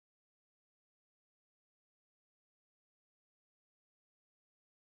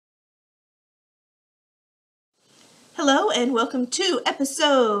Hello and welcome to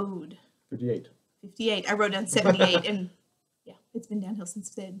episode 58. 58. I wrote down 78 and yeah, it's been downhill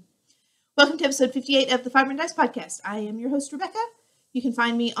since then. Welcome to episode 58 of the Fiber and Dice podcast. I am your host, Rebecca. You can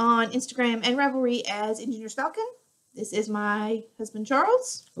find me on Instagram and Ravelry as Engineers Falcon. This is my husband,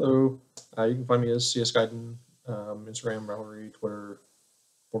 Charles. Hello. You can find me as CS Gaiden, Instagram, Ravelry, Twitter,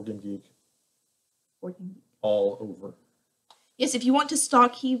 Board Game Geek, all over. Yes, if you want to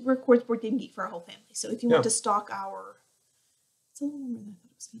stalk, he records Board Game Geek for our whole family. So if you want to stalk our... It's a little warmer than I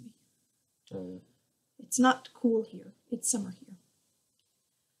thought it was going to be. It's not cool here. It's summer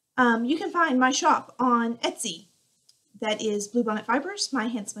here. You can find my shop on Etsy. That is Bluebonnet Fibers. My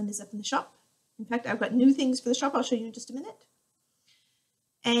handspun is up in the shop. In fact, I've got new things for the shop. I'll show you in just a minute.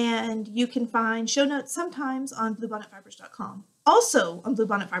 And you can find show notes sometimes on bluebonnetfibers.com. Also on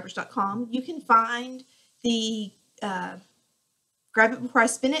bluebonnetfibers.com, you can find the Grab It Before I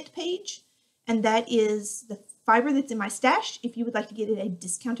Spin It page. And that is the fiber that's in my stash. If you would like to get it at a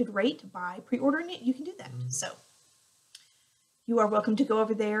discounted rate by pre-ordering it, you can do that. So you are welcome to go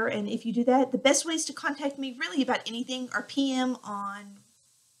over there. And if you do that, the best ways to contact me really about anything are PM on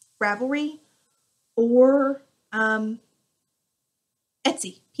Ravelry or Etsy.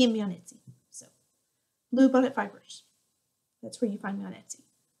 PM me on Etsy. So Bluebonnet Fibers. That's where you find me on Etsy.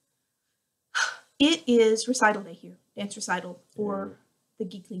 It is recital day here. Dance recital for the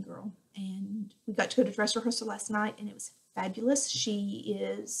Geekly Girl. And we got to go to dress rehearsal last night, and it was fabulous.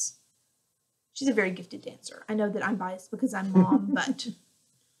 She's a very gifted dancer. I know that I'm biased because I'm mom, but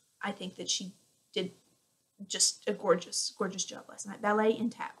I think that she did just a gorgeous, gorgeous job last night. Ballet and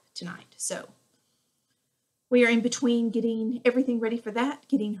tap tonight. So we are in between getting everything ready for that,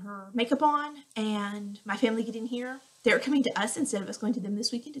 getting her makeup on, and my family getting here. They're coming to us instead of us going to them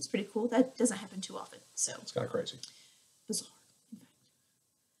this weekend. It's pretty cool. That doesn't happen too often. So it's kind of crazy. Bizarre, in fact.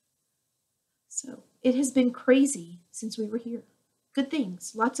 So it has been crazy since we were here. Good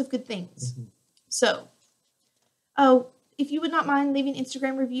things. Lots of good things. Mm-hmm. So, if you would not mind leaving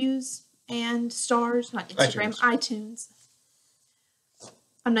Instagram reviews and stars, not Instagram, iTunes.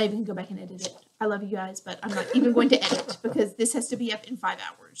 I'm not even going to go back and edit it. I love you guys, but I'm not even going to edit because this has to be up in 5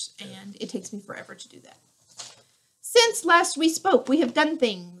 hours, and it takes me forever to do that. Since last we spoke, we have done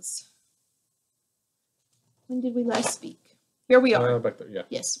things. When did we last speak? Here we are. Back there, yeah.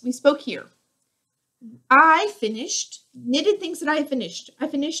 Yes, we spoke here. I knitted things that I have finished. I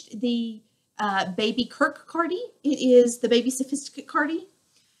finished the Baby Kirk cardi. It is the Baby Sophisticate cardi.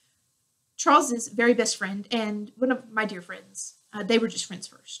 Charles's very best friend and one of my dear friends. They were just friends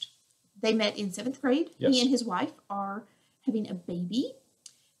first. They met in 7th grade. Yes. He and his wife are having a baby,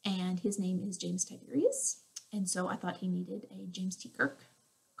 and his name is James Tiberius. And so I thought he needed a James T. Kirk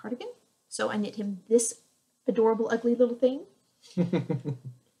cardigan. So I knit him this adorable, ugly little thing.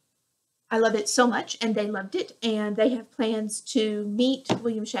 I love it so much, and they loved it. And they have plans to meet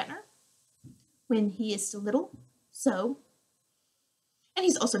William Shatner when he is still little. So, and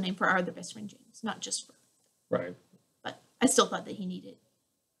he's also named for our other best friend, James, not just for. Right. But I still thought that he needed.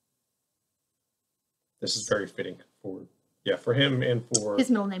 This is very fitting for him and for. His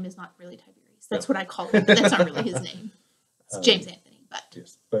middle name is not really Tiberius. That's what I call him, but that's not really his name. It's James Anthony, but.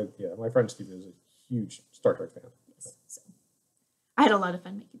 Yes, but yeah, my friend Steve is a huge Star Trek fan. Yes, so I had a lot of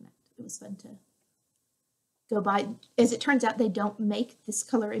fun making that. It was fun to go by. As it turns out, they don't make this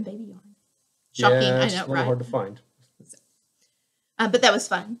color in baby yarn. Shocking, yeah, I know, it's a little hard to find. So, but that was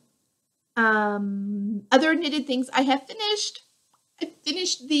fun. Other knitted things I have finished. I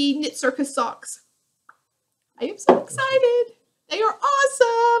finished the Knit Circus socks. I am so excited. They are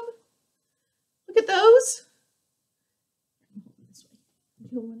awesome. Look at those. This way.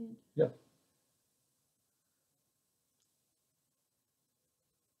 Did you hold one in? Yeah.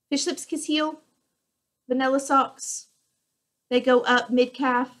 Fish Lips Kiss Heel. Vanilla socks. They go up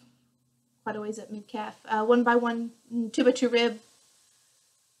mid-calf. Quite a ways up mid-calf. 1x1, 2x2 rib.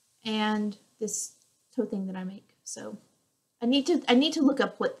 And this toe thing that I make. So I need to look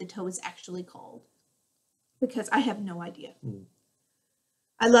up what the toe is actually called. Because I have no idea.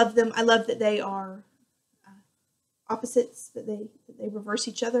 I love them. I love that they are opposites, that they reverse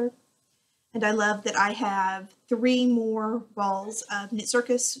each other. And I love that I have 3 more balls of Knit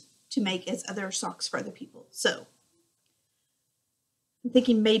Circus to make as other socks for other people. So I'm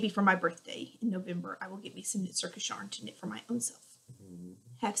thinking maybe for my birthday in November, I will get me some Knit Circus yarn to knit for my own self.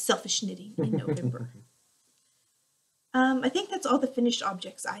 Have selfish knitting in November. I think that's all the finished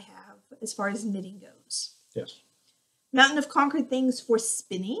objects I have as far as knitting goes. Yes. Mountain of Conquered things for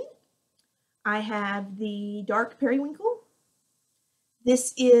spinning. I have the dark periwinkle.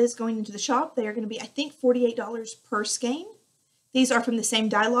 This is going into the shop. They are going to be, I think, $48 per skein. These are from the same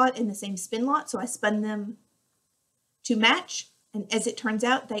dye lot and the same spin lot, so I spun them to match. And as it turns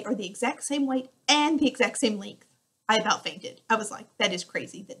out, they are the exact same weight and the exact same length. I about fainted. I was like, that is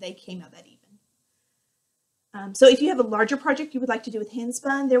crazy that they came out that even. So if you have a larger project you would like to do with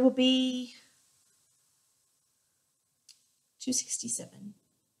handspun, there will be 267.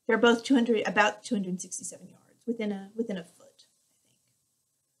 They're both about 267 yards, within a foot, I think.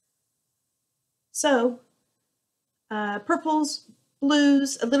 So purples,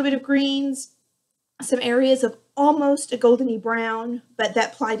 blues, a little bit of greens, some areas of almost a goldeny brown, but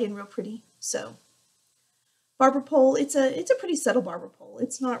that plied in real pretty. So barber pole, it's a pretty subtle barber pole.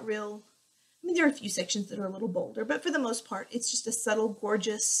 It's not real. I mean, there are a few sections that are a little bolder, but for the most part, it's just a subtle,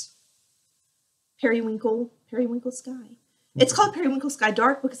 gorgeous periwinkle sky. It's called Periwinkle Sky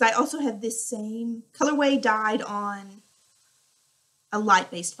Dark because I also have this same colorway dyed on a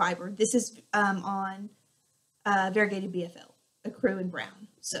light-based fiber. This is on variegated BFL, ecru and brown.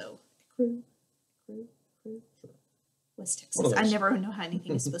 So ecru, West Texas. I never know how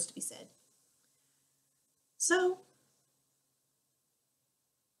anything is supposed to be said. So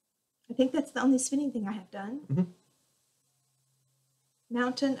I think that's the only spinning thing I have done. Mm-hmm.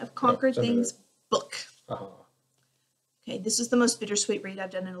 Mountain of Conquered Things book. Okay, this is the most bittersweet read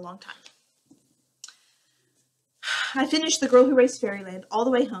I've done in a long time. I finished The Girl Who Raced Fairyland All the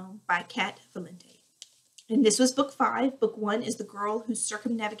Way Home by Kat Valente. And this was book 5. Book 1 is the girl who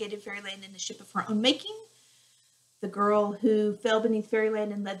circumnavigated Fairyland in the ship of her own making. The girl who fell beneath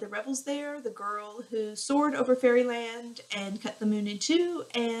Fairyland and led the revels there. The girl who soared over Fairyland and cut the moon in two.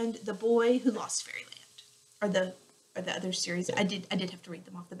 And the boy who lost Fairyland. Or the other series. I did have to read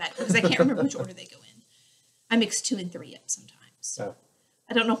them off the bat because I can't remember which order they go in. I mix 2 and 3 up sometimes. Oh.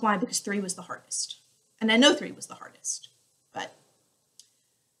 I don't know why, because 3 was the hardest. And I know 3 was the hardest. But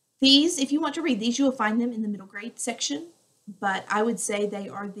these, if you want to read these, you will find them in the middle grade section. But I would say they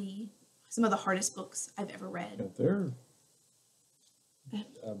are some of the hardest books I've ever read.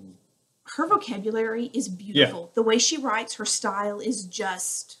 Her vocabulary is beautiful. Yeah. The way she writes, her style is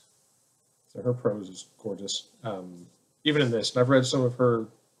just... So her prose is gorgeous. Even in this, and I've read some of her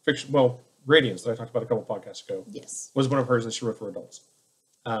fiction, Radiance, that I talked about a couple podcasts ago, yes, was one of hers that she wrote for adults.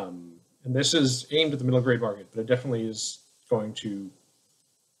 And this is aimed at the middle grade market, but it definitely is going to...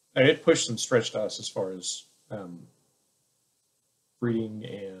 And it pushed and stretched us as far as reading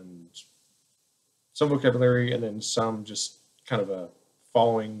and some vocabulary, and then some just kind of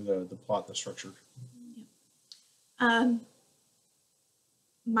following the plot and the structure. Yeah.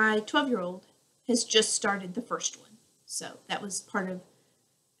 My 12-year-old has just started the first one, so that was part of...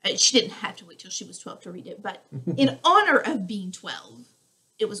 she didn't have to wait till she was 12 to read it, but in honor of being 12,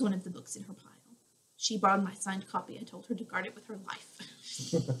 it was one of the books in her pile. She borrowed my signed copy. I told her to guard it with her life.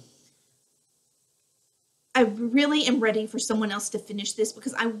 I really am ready for someone else to finish this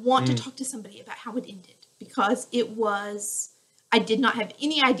because I want to talk to somebody about how it ended, because I did not have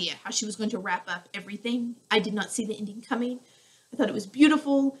any idea how she was going to wrap up everything. I did not see the ending coming. I thought it was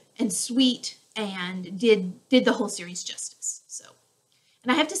beautiful and sweet and did the whole series justice. So,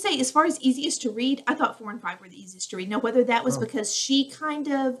 and I have to say, as far as easiest to read, I thought 4 and 5 were the easiest to read. Now, whether that was because she kind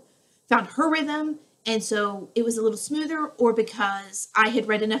of found her rhythm and so it was a little smoother, or because I had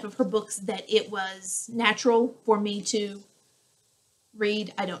read enough of her books that it was natural for me to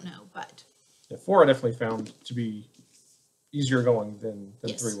read, I don't know. But 4 I definitely found to be easier going than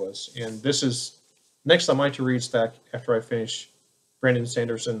 3 was. And this is next on my to-read stack after I finish Brandon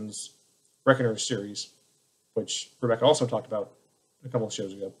Sanderson's Reckoners series, which Rebecca also talked about a couple of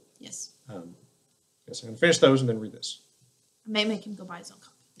shows ago. Yes. Yes, I'm going to finish those and then read this. I may make him go buy his own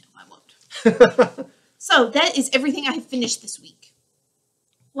copy. No, I won't. So that is everything I have finished this week.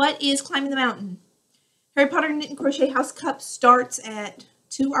 What is Climbing the Mountain? Harry Potter Knit and Crochet House Cup starts at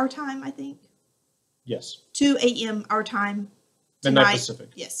 2 our time, I think. Yes. 2 a.m. our time. Midnight Pacific.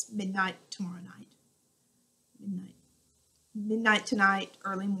 Yes, midnight tomorrow night. Midnight tonight,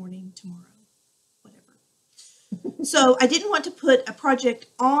 early morning tomorrow. Whatever. So I didn't want to put a project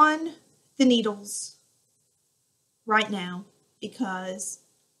on the needles right now because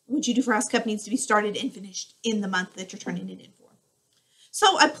What You Do for House Cup needs to be started and finished in the month that you're turning it in for.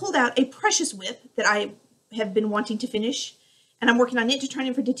 So I pulled out a precious whip that I have been wanting to finish, and I'm working on it to turn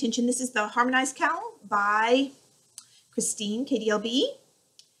in for detention. This is the Harmonized Cowl by Christine, KDLB,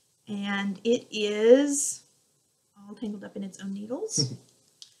 and it is all tangled up in its own needles.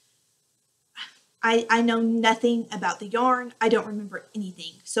 I know nothing about the yarn. I don't remember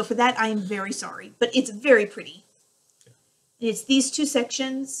anything. So for that, I am very sorry, but it's very pretty. And it's these 2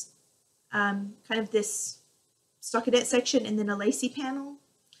 sections, kind of this stockinette section and then a lacy panel.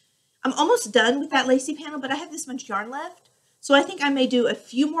 I'm almost done with that lacy panel, but I have this much yarn left. So I think I may do a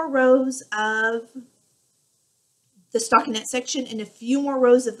few more rows of the stockinette section and a few more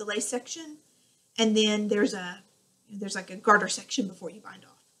rows of the lace section. And then there's like a garter section before you bind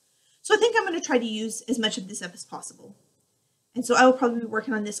off. So I think I'm going to try to use as much of this up as possible. And so I will probably be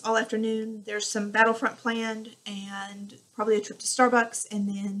working on this all afternoon. There's some Battlefront planned and probably a trip to Starbucks and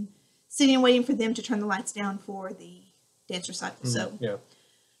then sitting and waiting for them to turn the lights down for the dance recital. So yeah.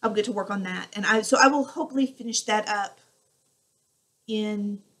 I'll get to work on that. And I will hopefully finish that up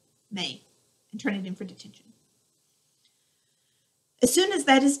in May and turn it in for detention. As soon as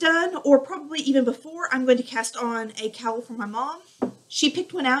that is done, or probably even before, I'm going to cast on a cowl for my mom. She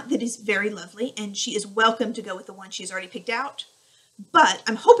picked one out that is very lovely, and she is welcome to go with the one she has already picked out. But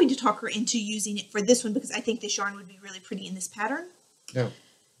I'm hoping to talk her into using it for this one because I think this yarn would be really pretty in this pattern. Yeah.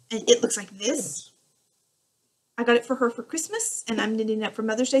 And it looks like this. I got it for her for Christmas, and I'm knitting it up for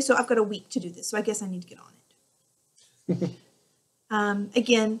Mother's Day, so I've got a week to do this. So I guess I need to get on it.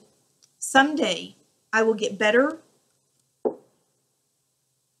 Again, someday I will get better.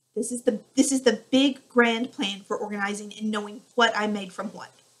 This is the big grand plan for organizing and knowing what I made from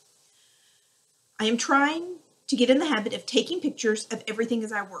what. I am trying to get in the habit of taking pictures of everything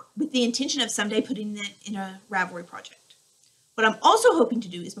as I work with the intention of someday putting it in a Ravelry project. What I'm also hoping to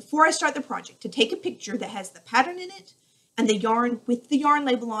do is before I start the project to take a picture that has the pattern in it and the yarn with the yarn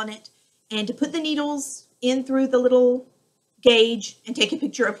label on it and to put the needles in through the little gauge and take a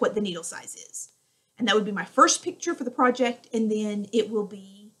picture of what the needle size is. And that would be my first picture for the project, and then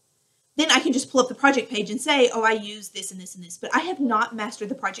then I can just pull up the project page and say, oh, I use this and this and this. But I have not mastered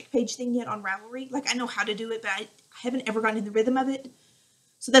the project page thing yet on Ravelry. Like, I know how to do it, but I haven't ever gotten in the rhythm of it.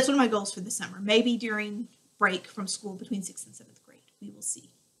 So that's one of my goals for the summer. Maybe during break from school between 6th and 7th grade. We will see.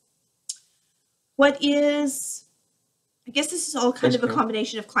 I guess this is all kind of a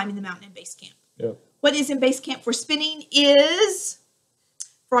combination of climbing the mountain and base camp. Yeah. What is in base camp for spinning is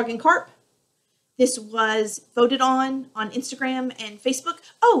frog and carp. This was voted on Instagram and Facebook.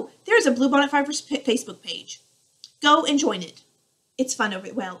 Oh, there's a Bluebonnet Fibers Facebook page. Go and join it. It's fun over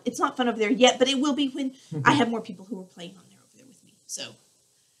there. Well, it's not fun over there yet, but it will be when I have more people who are playing on there over there with me. So,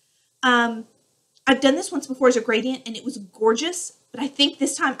 I've done this once before as a gradient, and it was gorgeous. But I think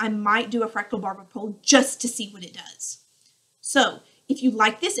this time I might do a fractal barber pole just to see what it does. So, if you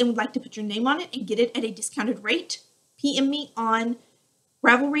like this and would like to put your name on it and get it at a discounted rate, PM me on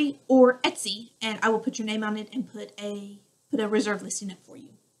Ravelry or Etsy, and I will put your name on it and put a reserve listing up for you.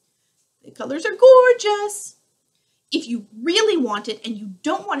 The colors are gorgeous. If you really want it and you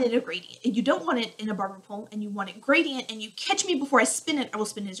don't want it a gradient, and you don't want it in a barber pole, and you want it gradient, and you catch me before I spin it, I will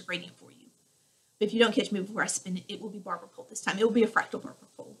spin it as a gradient for you. But if you don't catch me before I spin it, it will be barber pole this time. It will be a fractal barber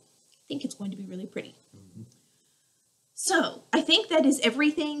pole. I think it's going to be really pretty. Mm-hmm. So I think that is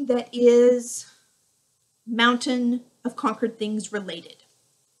everything that is Mountain of Conquered Things related.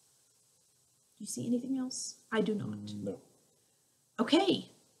 Do you see anything else? I do not. No.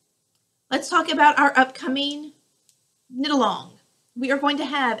 Okay. Let's talk about our upcoming knit along. We are going to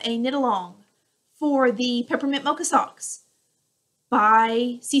have a knit along for the Peppermint Mocha socks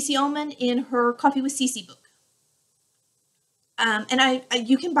by Cece Ullman in her Coffee with Cece book. And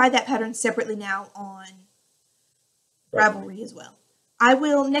you can buy that pattern separately now on Ravelry as well.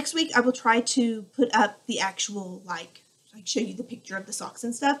 Next week, I will try to put up the actual, like show you the picture of the socks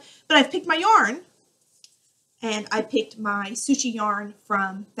and stuff. But I've picked my yarn, and I picked my sushi yarn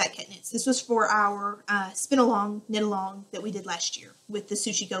from Fat Cat Knits. This was for our spin along, knit along that we did last year with the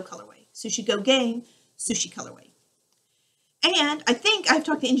Sushi Go colorway. Sushi Go game, sushi colorway. And I think I've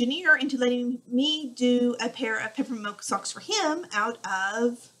talked the engineer into letting me do a pair of Peppermint Mocha socks for him out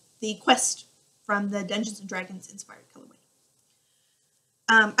of the Quest from the Dungeons & Dragons inspired colorway.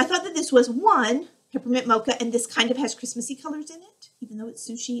 I thought that this was one Peppermint Mocha, and this kind of has Christmassy colors in it, even though it's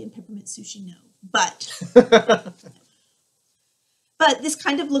sushi and peppermint sushi, no. But this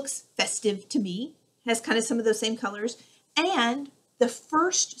kind of looks festive to me, has kind of some of those same colors. And the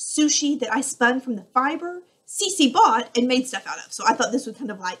first sushi that I spun from the fiber, Cece bought and made stuff out of. So I thought this would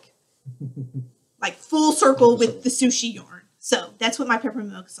kind of like full circle with the sushi yarn. So that's what my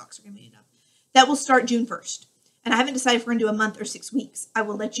Peppermint Mocha socks are going to be made of. That will start June 1st. And I haven't decided if we're going to do a month or 6 weeks. I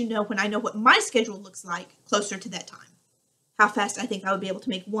will let you know when I know what my schedule looks like closer to that time. How fast I think I would be able to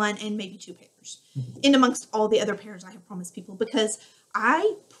make 1 and maybe 2 pairs. In amongst all the other pairs I have promised people. Because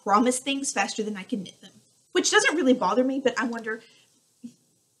I promise things faster than I can knit them. Which doesn't really bother me, but I wonder,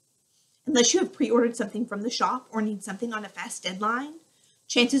 unless you have pre-ordered something from the shop or need something on a fast deadline,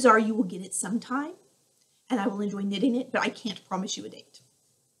 chances are you will get it sometime. And I will enjoy knitting it, but I can't promise you a date.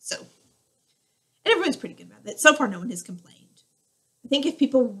 So, and everyone's pretty good about that. So far, no one has complained. I think if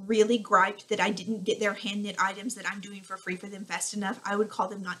people really griped that I didn't get their hand knit items that I'm doing for free for them fast enough, I would call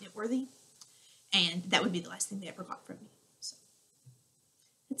them not knit worthy. And that would be the last thing they ever got from me. So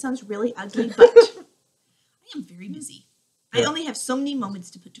it sounds really ugly, but I am very busy. Yeah. I only have so many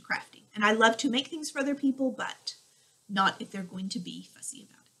moments to put to crafting. And I love to make things for other people, but not if they're going to be fussy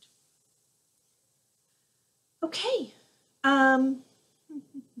about it. Okay. I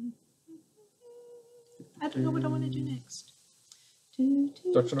don't know what I want to do next.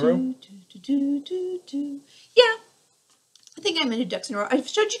 Ducks in a row? Yeah. I think I'm going to do ducks in a row. I've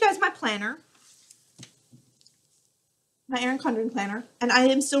showed you guys my planner. My Erin Condren planner. And I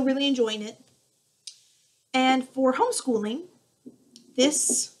am still really enjoying it. And for homeschooling,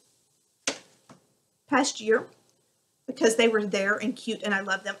 this past year, because they were there and cute and I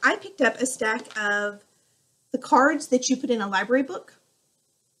love them, I picked up a stack of the cards that you put in a library book.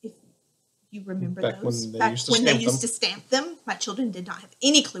 If you remember those. Back when they used to stamp them. My children did not have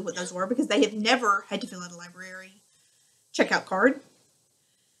any clue what those were because they have never had to fill out a library checkout card.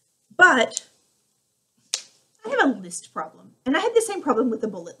 But I have a list problem. And I had the same problem with the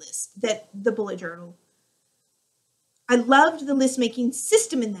bullet list, the bullet journal. I loved the list making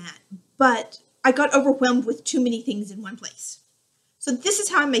system in that, but I got overwhelmed with too many things in one place. So this is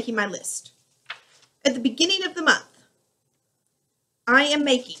how I'm making my list. At the beginning of the month, I am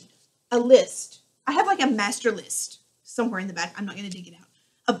making a list. I have like a master list somewhere in the back. I'm not going to dig it out.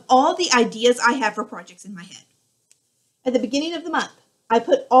 Of all the ideas I have for projects in my head. At the beginning of the month, I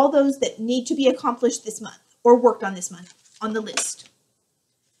put all those that need to be accomplished this month or worked on this month on the list.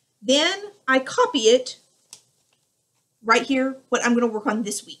 Then I copy it right here, what I'm going to work on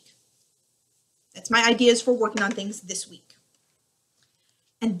this week. That's my ideas for working on things this week.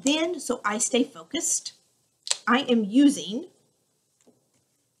 And then, so I stay focused, I am using,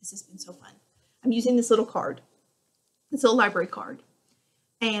 this has been so fun, I'm using this little card, this little library card.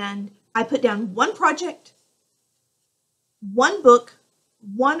 And I put down one project, one book,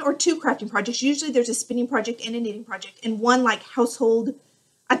 one or two crafting projects. Usually there's a spinning project and a knitting project, and one like household,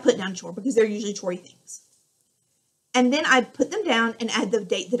 I put down chore because they're usually chore things. And then I put them down and add the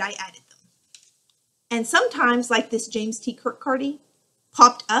date that I added them. And sometimes, like this James T. Kirk cardi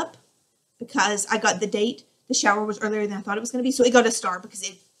popped up because I got the date. The shower was earlier than I thought it was going to be, so it got a star because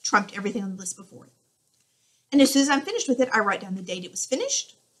it trumped everything on the list before it. And as soon as I'm finished with it, I write down the date it was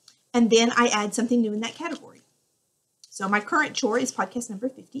finished, and then I add something new in that category. So my current chore is podcast number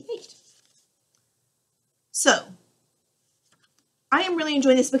 58. So I am really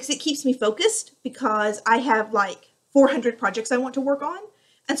enjoying this because it keeps me focused because I have like 400 projects I want to work on.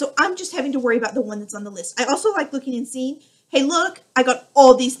 And so I'm just having to worry about the one that's on the list. I also like looking and seeing, hey, look, I got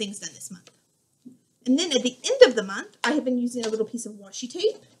all these things done this month. And then at the end of the month, I have been using a little piece of washi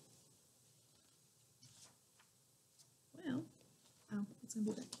tape. Well, it's going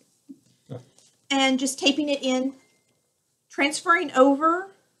to be back here. Yeah. And just taping it in, transferring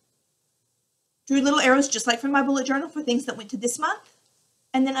over, drew little arrows just like from my bullet journal for things that went to this month.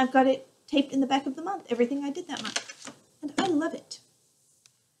 And then I've got it taped in the back of the month, everything I did that month. And I love it.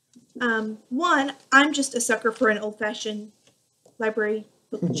 One, I'm just a sucker for an old-fashioned library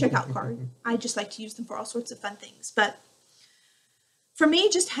book checkout card. I just like to use them for all sorts of fun things. But for me,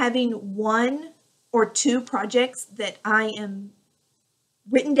 just having one or two projects that I am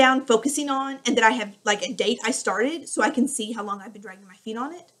written down, focusing on, and that I have like a date I started so I can see how long I've been dragging my feet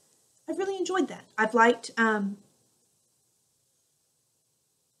on it, I've really enjoyed that. I've liked, I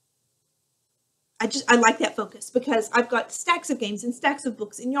like that focus because I've got stacks of games and stacks of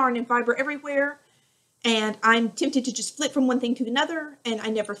books and yarn and fiber everywhere. And I'm tempted to just flip from one thing to another, and I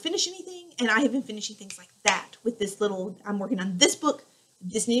never finish anything. And I have been finishing things like that with this little, I'm working on this book,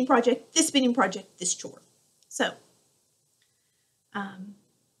 this knitting project, this spinning project, this chore. So,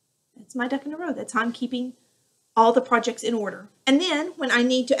 that's my duck in a row. That's how I'm keeping all the projects in order. And then when I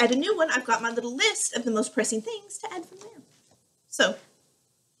need to add a new one, I've got my little list of the most pressing things to add from there. So,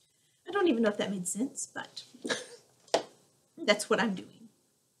 I don't even know if that made sense, but that's what I'm doing.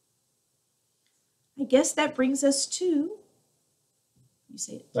 I guess that brings us to, you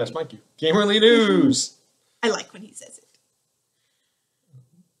say it. That's my cue. Gamerly News. I like when he says it.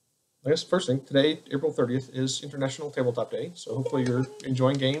 I guess first thing, today, April 30th, is International Tabletop Day, so hopefully you're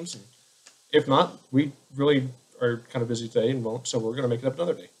enjoying games. And if not, we really are kind of busy today and won't, so we're going to make it up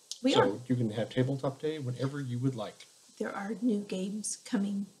another day. We are. So you can have Tabletop Day whenever you would like. There are new games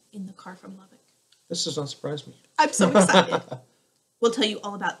coming in the car from Lubbock. This does not surprise me. I'm so excited. We'll tell you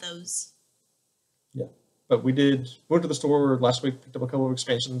all about those. Yeah, but went to the store last week, picked up a couple of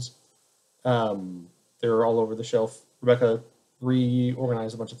expansions. They're all over the shelf. Rebecca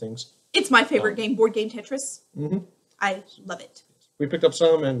reorganized a bunch of things. It's my favorite game, board game Tetris. Mm-hmm. I love it. We picked up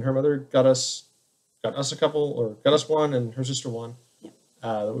some, and her mother got us a couple, or got us one, and her sister one. Yep.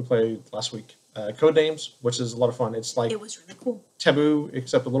 That we played last week. Code Names, which is a lot of fun. It's like it was really cool. Taboo,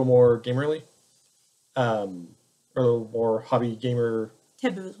 except a little more gamerly. Or a little more hobby gamer.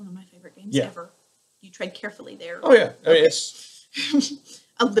 Taboo is one of my favorite games ever. You tread carefully there. Oh yeah, I mean it's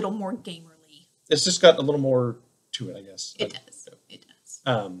a little more gamerly. It's just got a little more to it, I guess. It does. It does.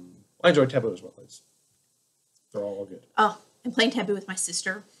 I enjoy Taboo as well. They're all good. Oh, I'm playing Taboo with my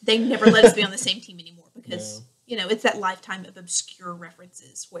sister. They never let us be on the same team anymore because it's that lifetime of obscure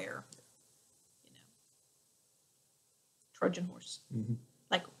references where Trojan horse. Mm-hmm.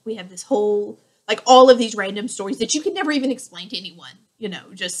 Like we have this whole all of these random stories that you could never even explain to anyone,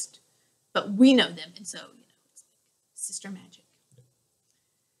 but we know them. And so, it's like sister magic.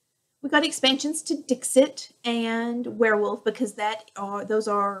 We got expansions to Dixit and Werewolf because those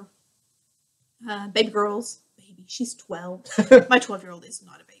are baby girls. Baby, she's 12. My 12-year-old is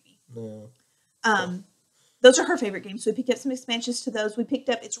not a baby. No. Those are her favorite games. So we picked up some expansions to those. We picked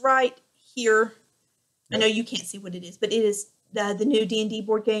up, it's right here. I know you can't see what it is, but it is the new D&D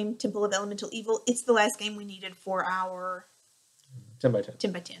board game, Temple of Elemental Evil. It's the last game we needed for our 10 by 10.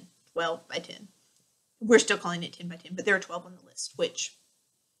 10 by 10. 12 by 10. We're still calling it 10 by 10, but there are 12 on the list, which,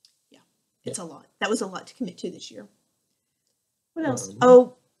 it's a lot. That was a lot to commit to this year. What else?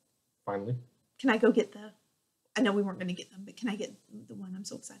 Finally. Can I go get I know we weren't going to get them, but can I get the one I'm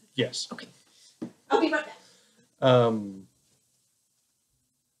so excited? Yes. Okay. I'll be right back.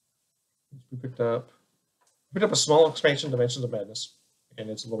 We picked up a small expansion, Dimensions of Madness, and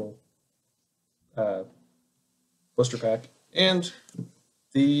it's a little blister pack, and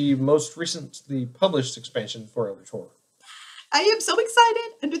the most recently published expansion for Elder Tour. I am so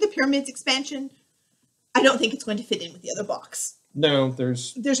excited. Under the Pyramids expansion, I don't think it's going to fit in with the other box. No,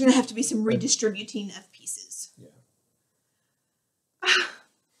 there's going to have to be some redistributing of pieces. Yeah.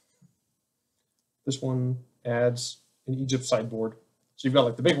 This one adds an Egypt sideboard. So you've got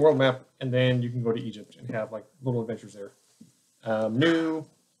like the big world map, and then you can go to Egypt and have like little adventures there. New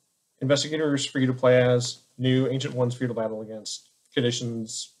investigators for you to play as, new ancient ones for you to battle against,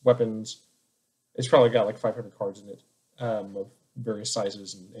 conditions, weapons. It's probably got like 500 cards in it of various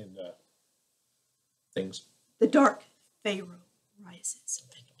sizes and things. The Dark Pharaoh rises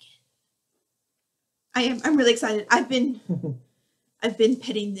again. I'm really excited. I've been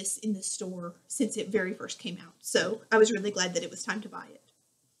petting this in the store since it very first came out. So I was really glad that it was time to buy it.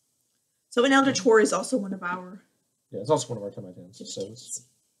 So an Elder Tour is also one of our... Yeah, it's also one of our 10 by 10s.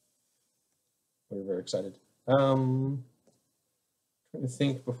 So we're very excited. Trying to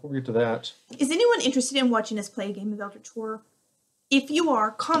think before we get to that. Is anyone interested in watching us play a game of Elder Tour? If you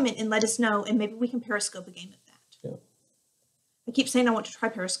are, comment and let us know, and maybe we can Periscope a game of that. Yeah. I keep saying I want to try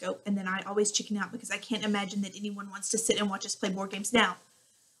Periscope, and then I always chicken out because I can't imagine that anyone wants to sit and watch us play board games. Now,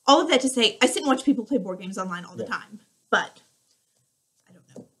 all of that to say, I sit and watch people play board games online all the time, but I don't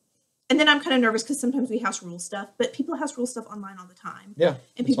know. And then I'm kind of nervous because sometimes we house rule stuff, but people house rule stuff online all the time. Yeah.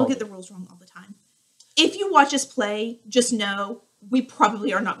 And people get the rules wrong all the time. If you watch us play, just know we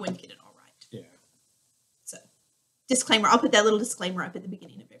probably are not going to get it all right. Yeah. So, disclaimer. I'll put that little disclaimer up at the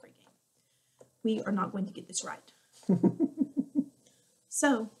beginning of every game. We are not going to get this right.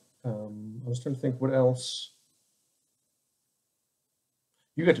 So. I was trying to think what else.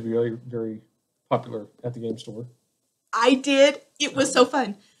 You got to be very, very popular at the game store. I did. It was so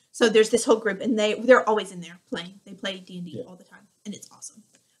fun. So there's this whole group, and they're always in there playing. They play D&D all the time, and it's awesome.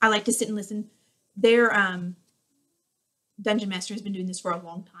 I like to sit and listen. Their Dungeon Master has been doing this for a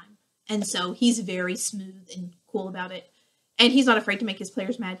long time, and so he's very smooth and cool about it. And he's not afraid to make his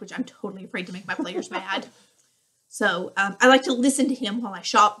players mad, which I'm totally afraid to make my players mad. So I like to listen to him while I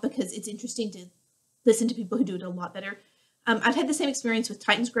shop because it's interesting to listen to people who do it a lot better. I've had the same experience with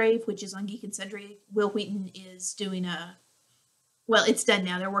Titan's Grave, which is on Geek and Sundry. Will Wheaton is doing it's done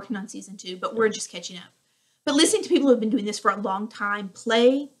now. They're working on season 2, but we're just catching up. But listening to people who have been doing this for a long time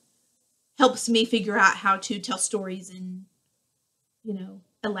play helps me figure out how to tell stories and,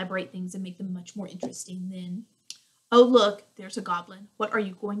 elaborate things and make them much more interesting than, oh, look, there's a goblin. What are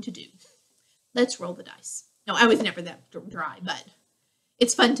you going to do? Let's roll the dice. No, I was never that dry, but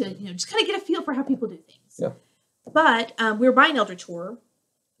it's fun to, just kind of get a feel for how people do things. Yeah. But we were buying Elder Tour,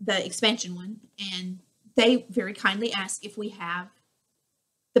 the expansion one, and they very kindly asked if we have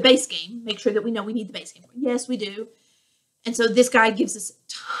the base game. Make sure that we know we need the base game. Yes, we do. And so this guy gives us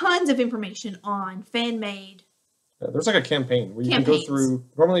tons of information on fan-made. There's like a campaign where you can go through.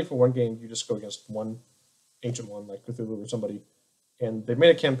 Normally for one game, you just go against one ancient one, like Cthulhu or somebody. And they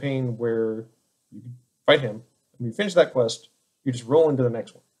made a campaign where you can fight him. And when you finish that quest, you just roll into the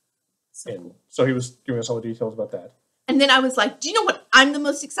next one. So he was giving us all the details about that. And then I was like, do you know what I'm the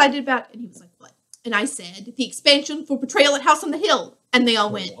most excited about? And he was like, what? And I said, the expansion for Betrayal at House on the Hill. And they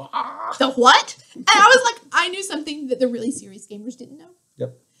all went, the what? And I was like, I knew something that the really serious gamers didn't know.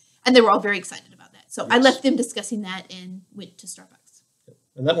 Yep. And they were all very excited about that. So I left them discussing that and went to Starbucks. Yep.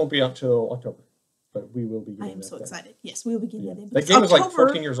 And that won't be out till October. But we will be getting that. I am so excited. Yes, we will be getting that in. That game is like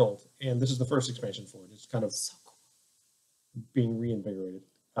 14 years old. And this is the first expansion for it. It's kind of so cool. Being reinvigorated.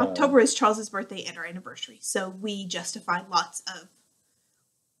 October is Charles's birthday and our anniversary. So we justify lots of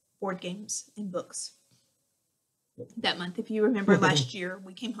board games and books. That month. If you remember last year,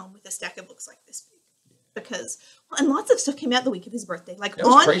 we came home with a stack of books like this big. Because, and lots of stuff came out the week of his birthday. Like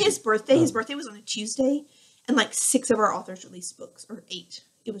on his birthday was on a Tuesday, and like 6 of our authors released books, or 8.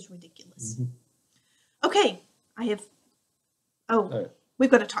 It was ridiculous. Okay, we've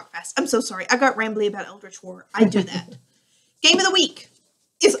got to talk fast. I'm so sorry. I got rambly about Eldritch War. I do that. Game of the week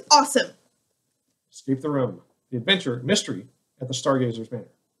is awesome. Escape the Room. The adventure, mystery at the Stargazer's Manor.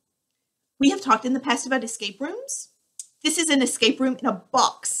 We have talked in the past about escape rooms. This is an escape room in a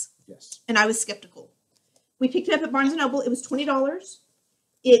box. Yes. And I was skeptical. We picked it up at Barnes & Noble. It was $20.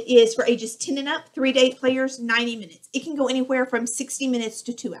 It is for ages 10 and up, 3 to 8 players, 90 minutes. It can go anywhere from 60 minutes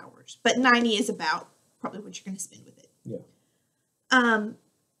to 2 hours. But 90 is about probably what you're going to spend with it. Yeah.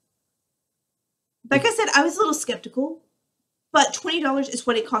 Like I said, I was a little skeptical. But $20 is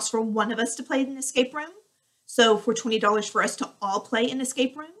what it costs for one of us to play in an escape room. So for $20 for us to all play in an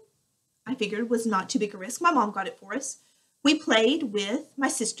escape room, I figured it was not too big a risk. My mom got it for us. We played with my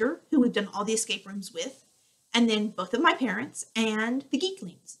sister, who we've done all the escape rooms with, and then both of my parents and the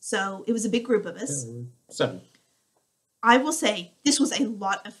Geeklings. So it was a big group of us. 7. I will say this was a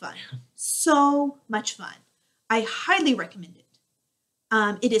lot of fun. So much fun. I highly recommend it.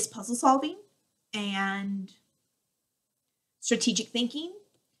 It is puzzle solving and strategic thinking.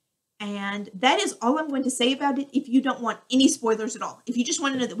 And that is all I'm going to say about it if you don't want any spoilers at all. If you just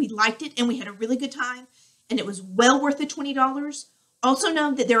want to know that we liked it and we had a really good time and it was well worth the $20. Also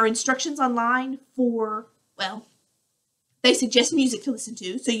know that there are instructions online for, well, they suggest music to listen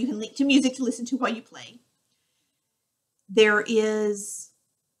to, so you can link to music to listen to while you play. There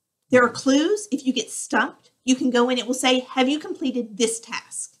are clues. If you get stumped, you can go in. It will say, have you completed this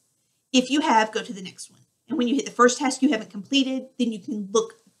task? If you have, go to the next one. And when you hit the first task you haven't completed, then you can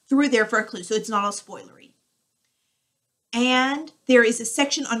look through there for a clue, so it's not all spoilery. And there is a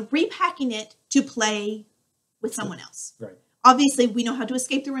section on repacking it to play with someone else. Right. Obviously, we know how to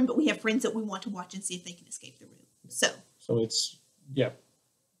escape the room, but we have friends that we want to watch and see if they can escape the room. So it's, yeah.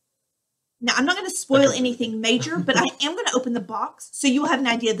 Now, I'm not going to spoil anything major, but I am going to open the box so you'll have an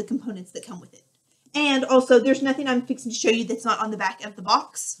idea of the components that come with it. And also, there's nothing I'm fixing to show you that's not on the back of the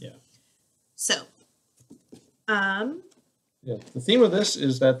box. Yeah. So, yeah, the theme of this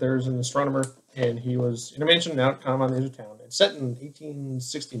is that there's an astronomer, and he was in a mansion out kind of on the edge of town. It's set in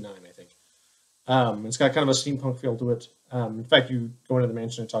 1869, I think. It's got kind of a steampunk feel to it. In fact, you go into the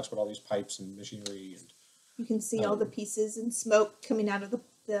mansion and it talks about all these pipes and machinery. And you can see all the pieces and smoke coming out of the...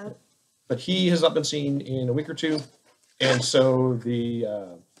 But he has not been seen in a week or two, and so the,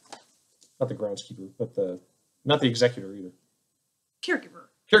 not the groundskeeper, but not the executor either.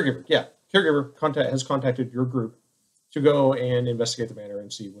 Caregiver, yeah. Caregiver has contacted your group to go and investigate the manor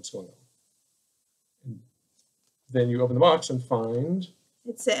and see what's going on. And then you open the box and find...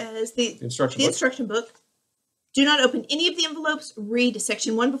 It says the instruction book. Do not open any of the envelopes. Read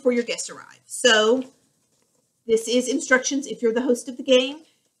section 1 before your guests arrive. So this is instructions if you're the host of the game.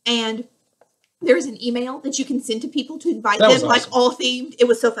 And there is an email that you can send to people to invite them, awesome. Like all themed. It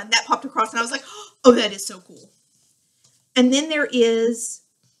was so fun. That popped across and I was like, oh, that is so cool. And then there is...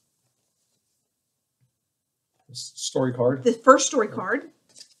 story card. The first story card.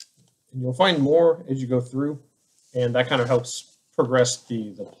 And you'll find more as you go through, and that kind of helps progress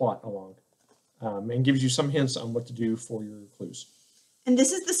the plot along, and gives you some hints on what to do for your clues. And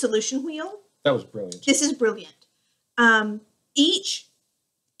this is the solution wheel. That was brilliant. This is brilliant.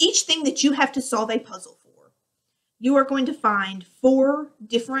 Each thing that you have to solve a puzzle for, you are going to find 4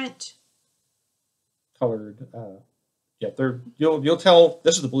 different colored. You'll tell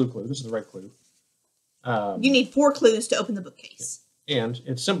this is the blue clue. This is the red clue. You need 4 clues to open the bookcase. And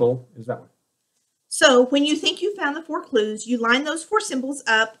its symbol is that one. So when you think you found the 4 clues, you line those 4 symbols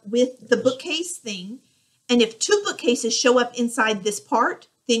up with the bookcase thing. And if 2 bookcases show up inside this part,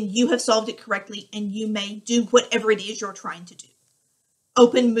 then you have solved it correctly and you may do whatever it is you're trying to do.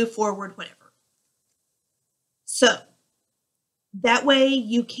 Open, move forward, whatever. So that way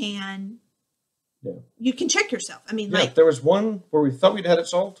you can check yourself. I mean, there was one where we thought we'd had it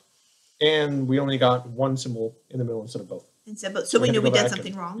solved, and we only got one symbol in the middle instead of both. So we knew we'd done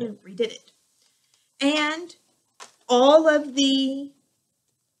something wrong and redid it. And all of the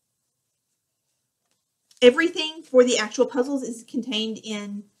everything for the actual puzzles is contained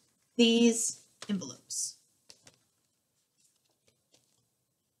in these envelopes.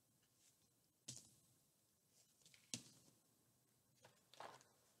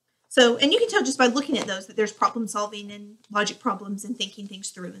 So, and you can tell just by looking at those that there's problem solving and logic problems and thinking things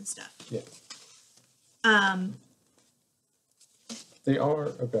through and stuff. Yeah. They are,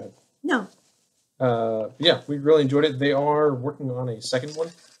 oh, go ahead. No. Yeah, we really enjoyed it. They are working on a second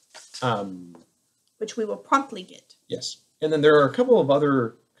one. Which we will promptly get. Yes. And then there are a couple of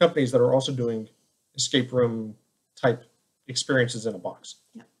other companies that are also doing escape room type experiences in a box.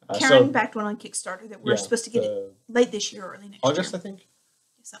 Yeah. Karen backed one on Kickstarter that we're supposed to get it late this year or early next August, year. I think.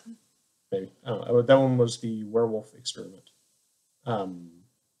 Something. Maybe. I don't know. That one was the werewolf experiment. And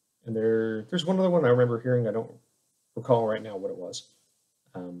there's one other one I remember hearing. I don't recall right now what it was.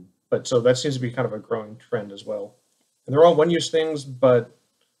 But so that seems to be kind of a growing trend as well. And they're all one-use things, but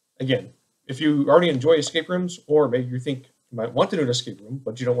again, if you already enjoy escape rooms, or maybe you think you might want to do an escape room,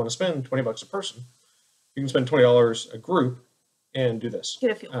 but you don't want to spend $20 a person, you can spend $20 a group and do this.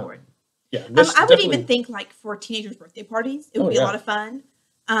 Get a feel for it. Yeah. I would even think like for teenagers' birthday parties, it would be a lot of fun.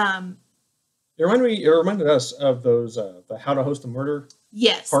 It reminded us of those the How to Host a Murder.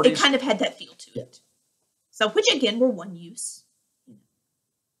 Yes, parties. It kind of had that feel to it. So, which again were one use,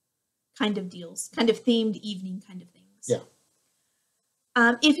 kind of deals, kind of themed evening kind of things. Yeah.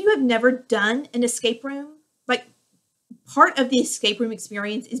 If you have never done an escape room, like part of the escape room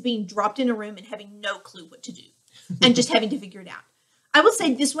experience is being dropped in a room and having no clue what to do, and just having to figure it out. I will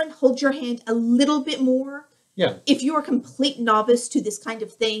say this one holds your hand a little bit more. Yeah. If you're a complete novice to this kind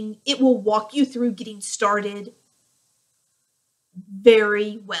of thing, it will walk you through getting started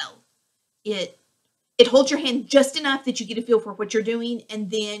very well. It holds your hand just enough that you get a feel for what you're doing,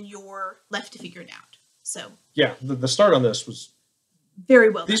 and then you're left to figure it out. So yeah, the start on this was very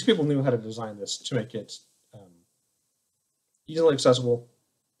well. These people knew how to design this to make it easily accessible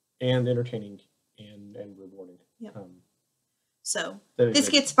and entertaining and rewarding. Yep. So this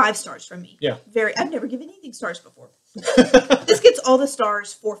gets 5 stars from me. Yeah. I've never given anything stars before. This gets all the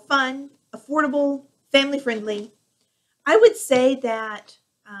stars for fun, affordable, family friendly. I would say that,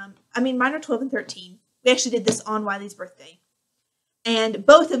 mine are 12 and 13. We actually did this on Wiley's birthday. And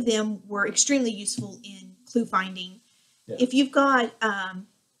both of them were extremely useful in clue finding. Yeah. If you've got... I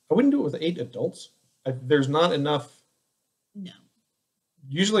wouldn't do it with 8 adults. There's not enough... No.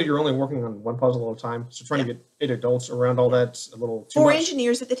 Usually you're only working on one puzzle at a time, so trying to get 8 adults around all that's a little too much. 4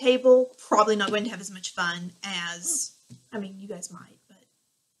 engineers at the table, probably not going to have as much fun as, you guys might, but...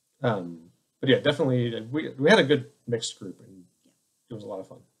 But yeah, definitely, we had a good mixed group, and it was a lot of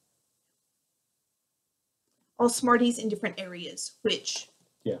fun. All smarties in different areas, which...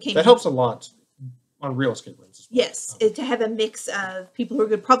 Yeah, that helps a lot on real escape rooms as well. Yes, to have a mix of people who are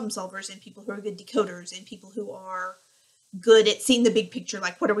good problem solvers and people who are good decoders and people who are good at seeing the big picture,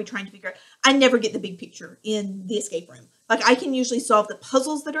 like what are we trying to figure out. I never get the big picture in the escape room. Like I can usually solve the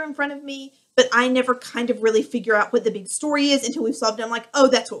puzzles that are in front of me, but I never kind of really figure out what the big story is until we've solved it. I'm like, oh,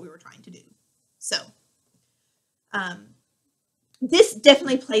 that's what we were trying to do. So this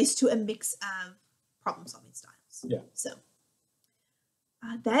definitely plays to a mix of problem solving styles. Yeah. So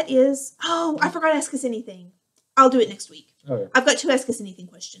that is, I forgot to ask us anything. I'll do it next week. Oh, yeah. I've got 2 Ask Us Anything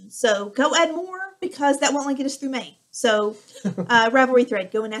questions. So go add more because that won't only get us through May. So Ravelry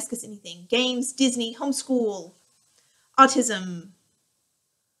thread, go and ask us anything. Games, Disney, homeschool, autism,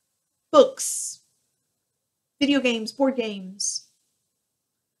 books, video games, board games.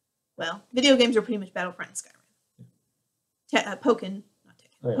 Well, video games are pretty much Battlefront and Skyrim. Pokken, not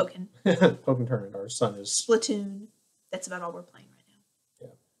Tekken, Pokken. Pokken Tournament, our son is... Splatoon. That's about all we're playing right now.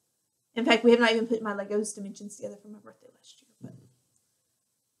 Yeah. In fact, we have not even put my Legos Dimensions together for my birthday last year. But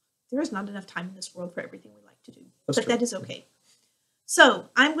there is not enough time in this world for everything we like to do. That's true. That is okay. So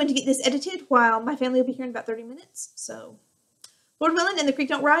I'm going to get this edited while my family will be here in about 30 minutes. So Lord willing and the creek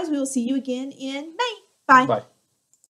don't rise, we will see you again in May. Bye. Bye.